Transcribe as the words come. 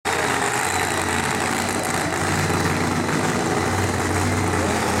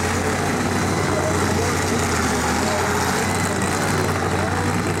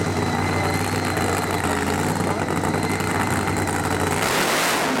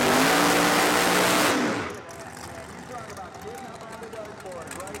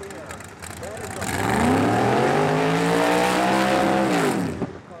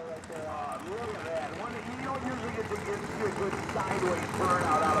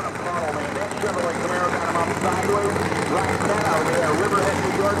sideways. Right now, Riverhead,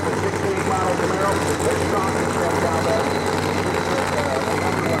 New York, the 68 model Camaro. They're strong and strong down there.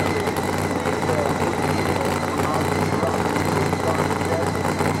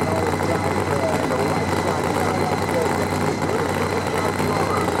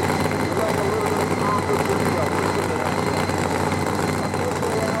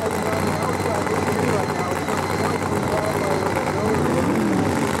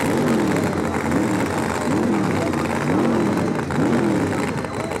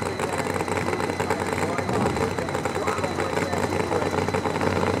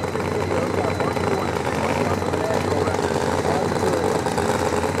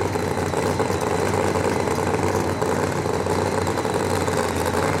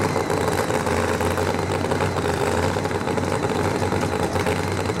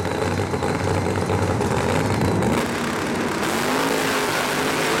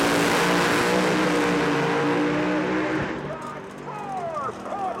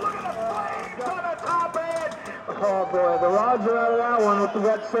 Oh boy, the rods are out of that one with the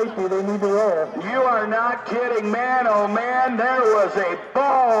wet safety. They need to roll. You are not kidding, man. Oh man, there was a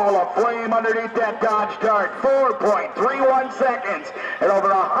ball of flame underneath that Dodge Dart. 4.31 seconds at over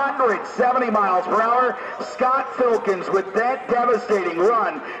 170 miles per hour. Scott Filkins with that devastating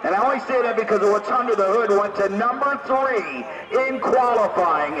run. And I only say that because of what's under the hood. Went to number 3 in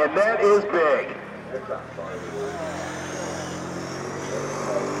qualifying, and that is big.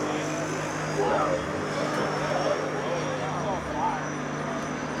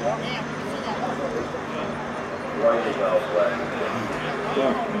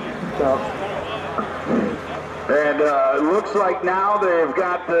 And it looks like now they've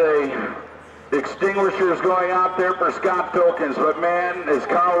got the extinguishers going out there for Scott Filkins. But man, as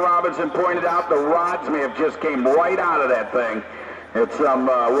Carl Robinson pointed out, the rods may have just came right out of that thing. It's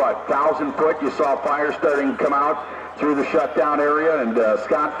 1,000 foot. You saw fire starting to come out through the shutdown area. And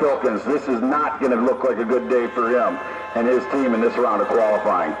Scott Filkins, this is not going to look like a good day for him and his team in this round of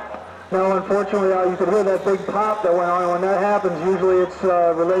qualifying. No, unfortunately, you could hear that big pop that went on. When that happens, usually it's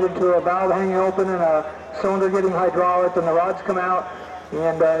related to a valve hanging open and a cylinder getting hydraulic, and the rods come out,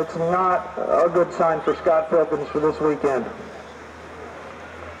 and it's not a good sign for Scott Filkins for this weekend.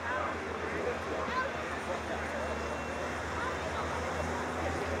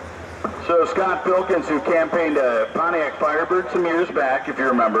 So Scott Filkins, who campaigned a Pontiac Firebird some years back, if you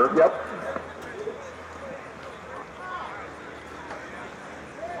remember. Yep.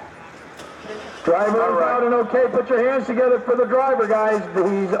 Driver is out and okay. Put your hands together for the driver, guys.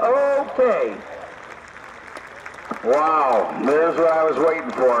 He's okay. Wow, there's what I was waiting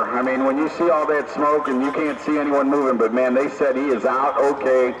for. I mean, when you see all that smoke and you can't see anyone moving, but man, they said he is out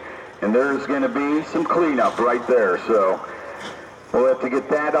okay, and there's going to be some cleanup right there. So we'll have to get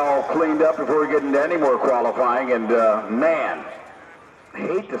that all cleaned up before we get into any more qualifying. And man, I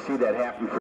hate to see that happen.